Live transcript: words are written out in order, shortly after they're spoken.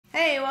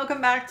welcome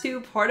back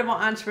to Portable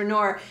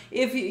Entrepreneur.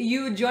 If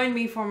you joined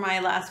me for my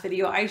last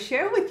video, I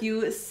shared with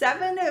you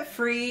 7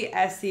 free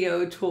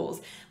SEO tools.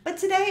 But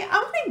today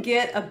I'm going to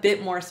get a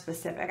bit more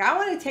specific. I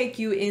want to take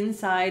you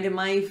inside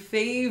my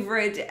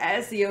favorite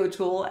SEO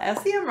tool,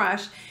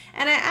 Semrush,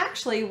 and I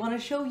actually want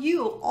to show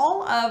you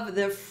all of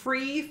the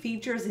free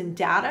features and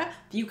data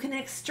that you can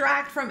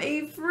extract from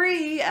a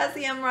free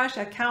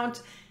Semrush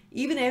account,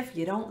 even if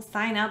you don't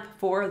sign up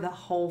for the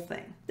whole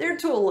thing. Their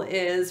tool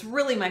is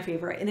really my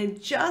favorite, and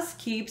it just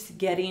keeps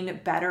getting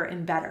better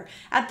and better.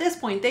 At this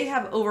point, they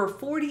have over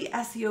 40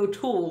 SEO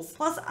tools,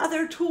 plus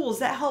other tools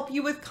that help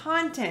you with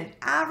content,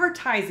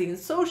 advertising,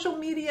 social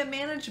media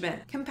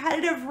management,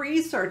 competitive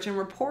research, and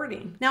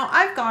reporting. Now,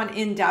 I've gone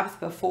in depth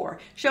before,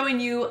 showing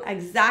you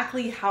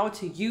exactly how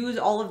to use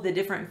all of the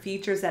different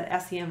features that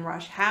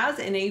Semrush has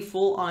in a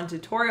full-on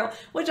tutorial,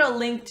 which I'll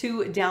link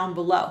to down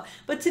below.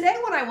 But today,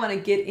 what I want to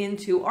get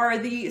into are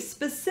the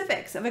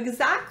specifics of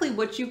exactly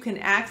what you can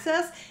access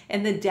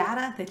and the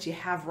data that you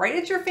have right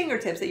at your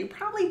fingertips that you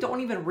probably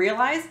don't even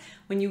realize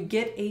when you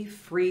get a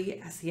free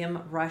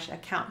Semrush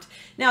account.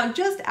 Now,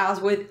 just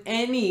as with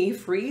any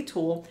free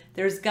tool,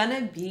 there's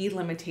gonna be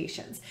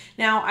limitations.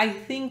 Now, I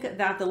think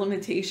that the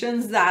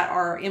limitations that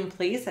are in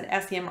place at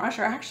Semrush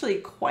are actually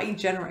quite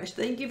generous.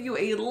 They give you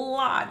a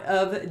lot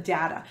of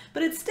data,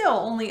 but it's still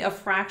only a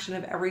fraction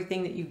of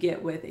everything that you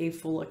get with a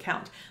full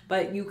account.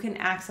 But you can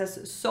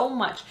access so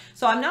much.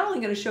 So I'm not only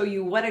gonna show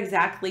you what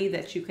exactly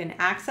that you can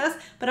access,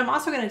 but I'm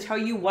also gonna tell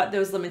you what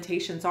those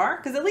limitations are,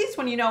 because at least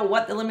when you know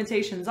what the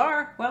limitations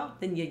are, well,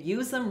 then you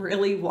use them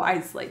really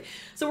wisely.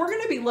 So we're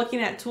going to be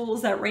looking at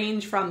tools that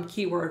range from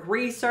keyword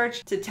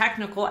research to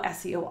technical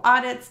SEO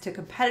audits to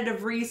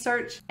competitive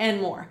research and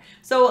more.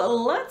 So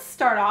let's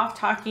start off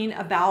talking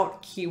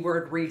about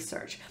keyword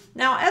research.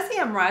 Now,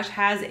 Semrush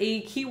has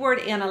a keyword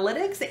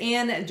analytics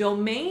and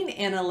domain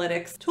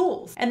analytics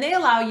tools, and they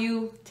allow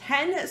you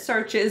 10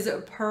 searches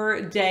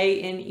per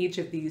day in each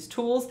of these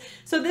tools.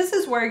 So this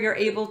is where you're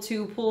able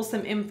to pull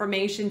some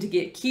information to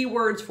get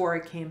keywords for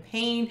a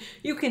campaign.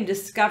 You can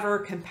discover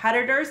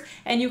competitors,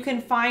 and you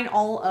can find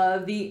all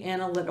of the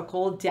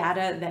analytical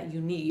data that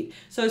you need.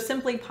 So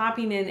simply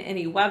popping in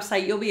any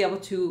website, you'll be able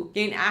to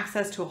gain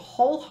access to a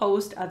whole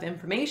host of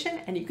information,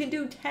 and you can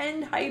do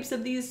 10 types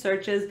of these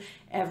searches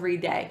every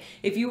day.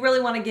 If you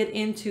really want to get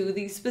into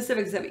the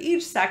specifics of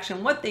each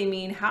section, what they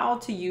mean, how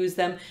to use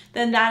them,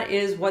 then that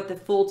is what the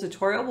full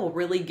tutorial will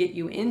really get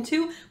you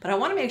into. But I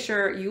want to make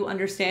sure you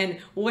understand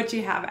what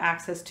you have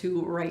access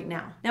to right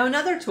now. Now,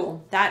 another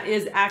tool that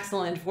is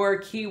excellent for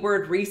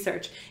keyword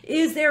research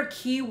is their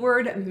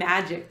keyword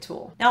magic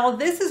tool. Now,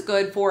 this is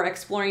good for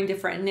exploring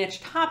different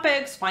niche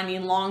topics,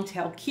 finding long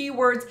tail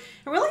keywords,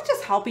 and really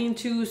just helping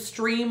to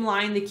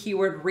streamline the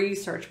keyword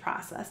research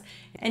process.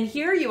 And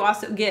here you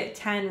also get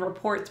 10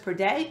 reports per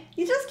day.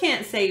 You just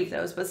can't save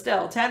those, but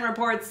still 10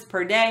 reports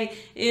per day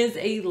is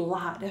a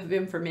lot of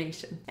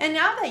information. And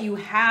now that you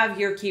have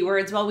your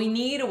keywords, well, we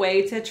need a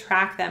way to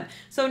track them.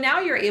 So now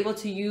you're able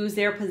to use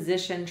their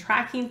position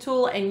tracking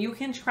tool, and you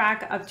can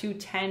track up to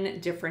 10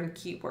 different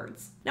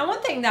keywords. Now,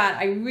 one thing that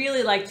I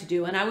really like to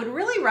do, and I would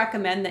really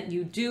recommend that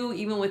you do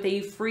even with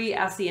a free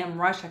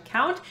Semrush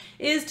account,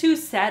 is to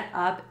set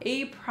up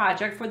a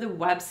project for the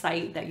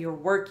website that you're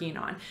working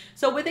on.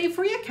 So with a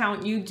free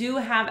account, you do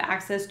have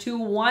access to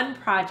one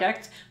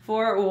project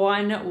for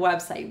one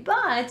website,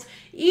 but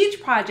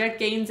each project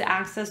gains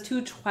access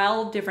to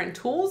 12 different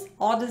tools,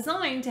 all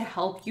designed to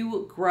help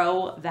you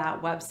grow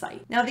that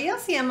website. Now, the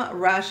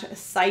Semrush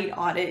site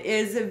audit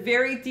is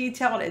very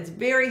detailed. It's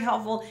very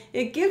helpful.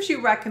 It gives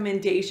you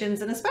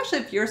recommendations, and especially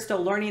if you're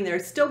still learning, they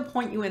still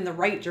point you in the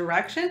right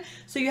direction,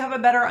 so you have a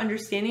better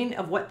understanding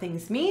of what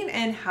things mean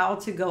and how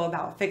to go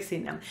about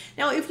fixing them.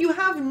 Now, if you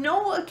have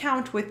no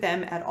account with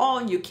them at all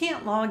and you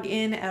can't log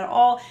in at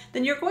all,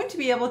 then you're going to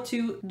be able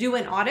to do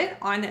an audit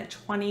on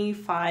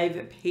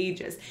 25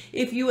 pages.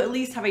 If you at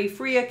least have a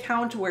free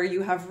account where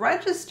you have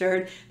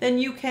registered, then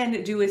you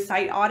can do a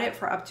site audit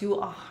for up to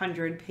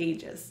 100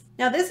 pages.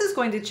 Now, this is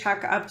going to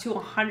check up to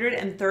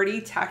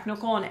 130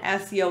 technical and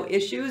SEO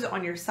issues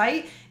on your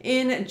site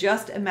in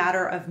just a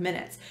matter of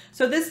minutes.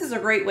 So this is a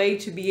great way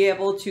to be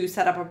able to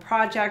set up a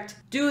project,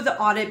 do the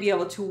audit, be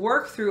able to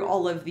work through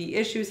all of the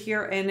issues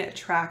here and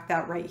track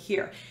that right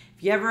here.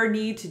 If you ever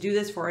need to do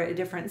this for a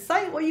different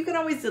site, well, you can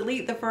always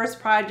delete the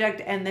first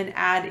project and then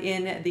add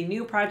in the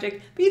new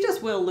project, but you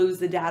just will lose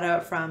the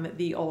data from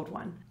the old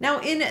one. Now,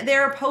 in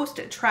their post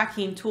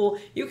tracking tool,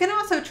 you can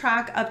also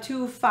track up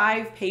to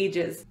 5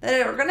 pages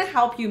that are going to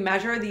help you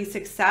measure the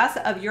success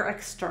of your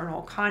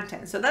external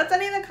content. So that's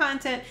any of the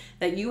content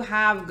that you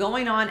have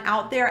going on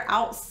out there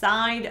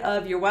outside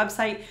of your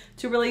website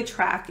to really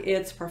track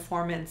its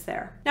performance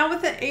there. Now,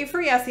 with a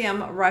free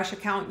Semrush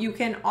account, you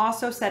can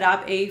also set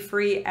up a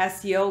free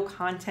SEO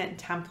content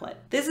template.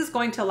 This is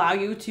going to allow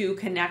you to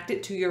connect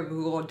it to your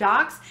Google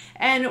Docs.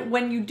 And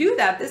when you do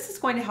that, this is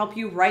going to help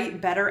you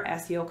write better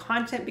SEO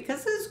content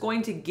because this is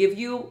going to give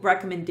you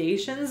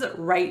recommendations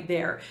right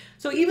there.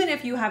 So even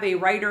if you have a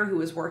writer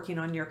who is working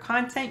on your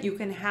content, you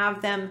can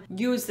have them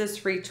use this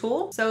free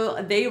tool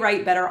so they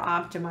write better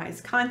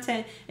optimized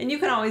content, and you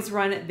can always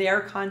run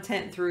their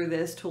content through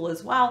this tool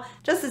as well,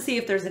 just to see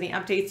if there's any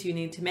updates you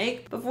need to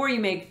make before you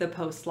make the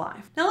post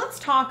live. Now let's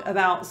talk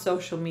about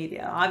social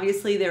media.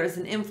 Obviously there is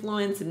an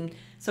influence in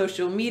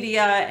social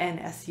media and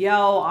SEO,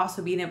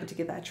 also being able to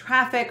get that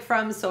traffic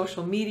from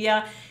social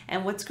media.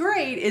 And what's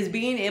great is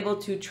being able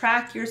to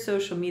track your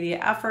social media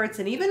efforts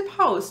and even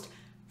post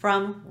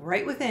from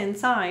right within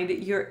inside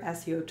your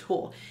SEO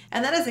tool.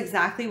 And that is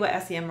exactly what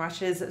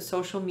Semrush's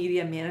social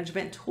media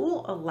management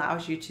tool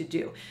allows you to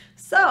do.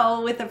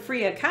 So with a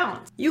free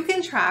account, you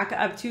can track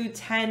up to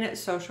 10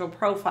 social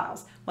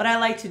profiles. What I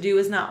like to do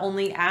is not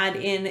only add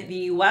in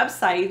the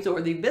websites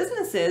or the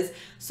businesses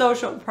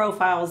social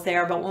profiles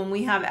there, but when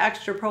we have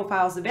extra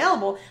profiles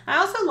available, I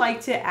also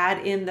like to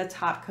add in the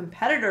top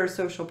competitor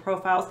social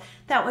profiles.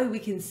 That way we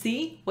can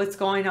see what's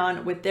going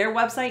on with their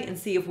website and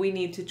see if we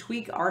need to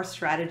tweak our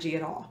strategy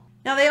at all.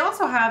 Now they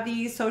also have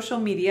the social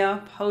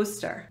media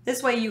poster.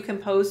 This way you can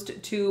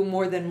post to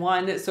more than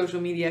one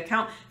social media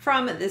account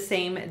from the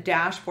same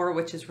dashboard,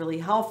 which is really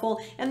helpful.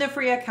 And the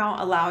free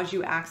account allows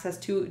you access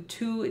to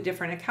 2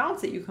 different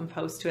accounts that you can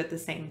post to at the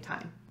same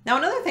time. Now,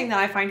 another thing that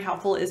I find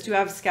helpful is to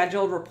have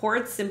scheduled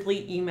reports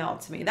simply emailed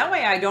to me. That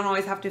way I don't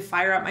always have to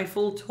fire up my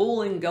full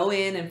tool and go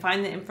in and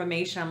find the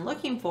information I'm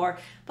looking for,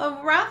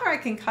 but rather I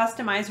can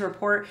customize a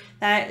report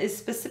that is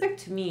specific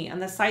to me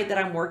and the site that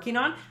I'm working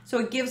on. So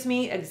it gives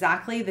me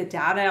exactly the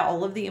data,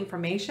 all of the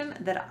information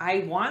that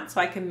I want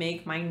so I can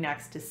make my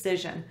next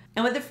decision.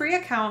 And with the free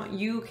account,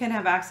 you can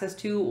have access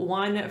to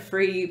 1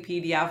 free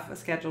PDF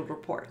scheduled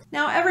report.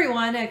 Now,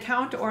 everyone,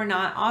 account or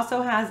not,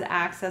 also has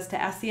access to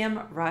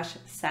Semrush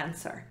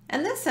Sensor.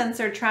 And this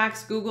sensor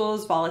tracks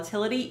Google's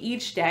volatility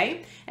each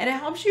day, and it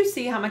helps you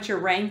see how much your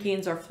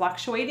rankings are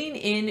fluctuating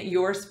in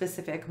your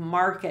specific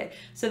market.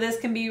 So this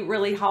can be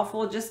really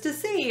helpful just to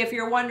see if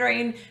you're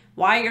wondering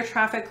why your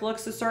traffic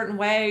looks a certain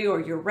way or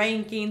your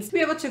rankings, to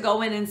be able to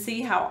go in and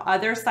see how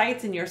other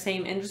sites in your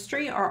same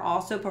industry are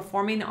also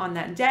performing on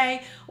that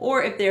day,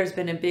 or if there's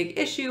been a big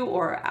issue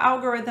or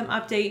algorithm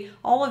update.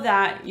 All of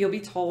that you'll be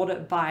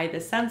told by the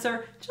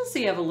sensor, just so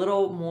you have a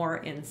little more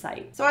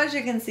insight. So as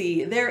you can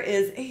see, there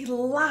is a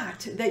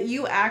lot that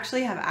you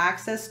actually have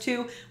access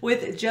to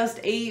with just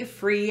a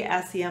free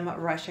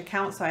Semrush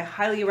account. So I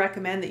highly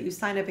recommend that you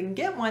sign up and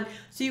get one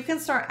so you can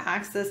start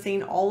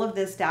accessing all of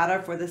this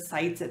data for the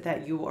sites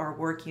that you are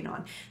working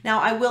on. Now,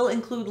 I will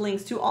include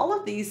links to all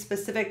of these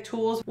specific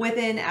tools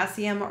within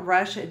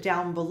Semrush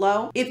down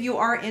below. If you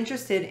are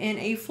interested in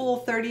a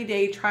full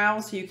 30-day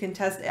trial so you can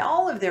test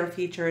all of their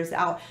features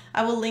out,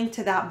 I will link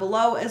to that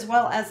below, as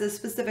well as the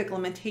specific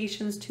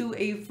limitations to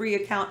a free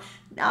account.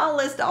 I'll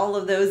list all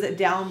of those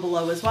down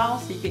below as well,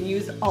 so you can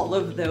use all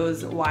of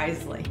those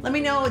wisely. Let me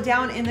know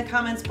down in the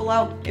comments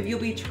below if you'll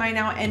be trying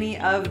out any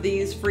of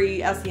these free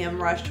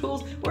Semrush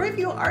tools, or if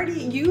you already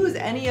use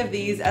any of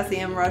these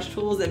Semrush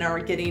tools and are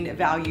getting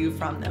value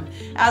from them.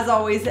 As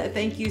always,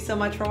 thank you so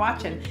much for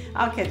watching.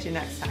 I'll catch you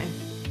next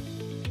time.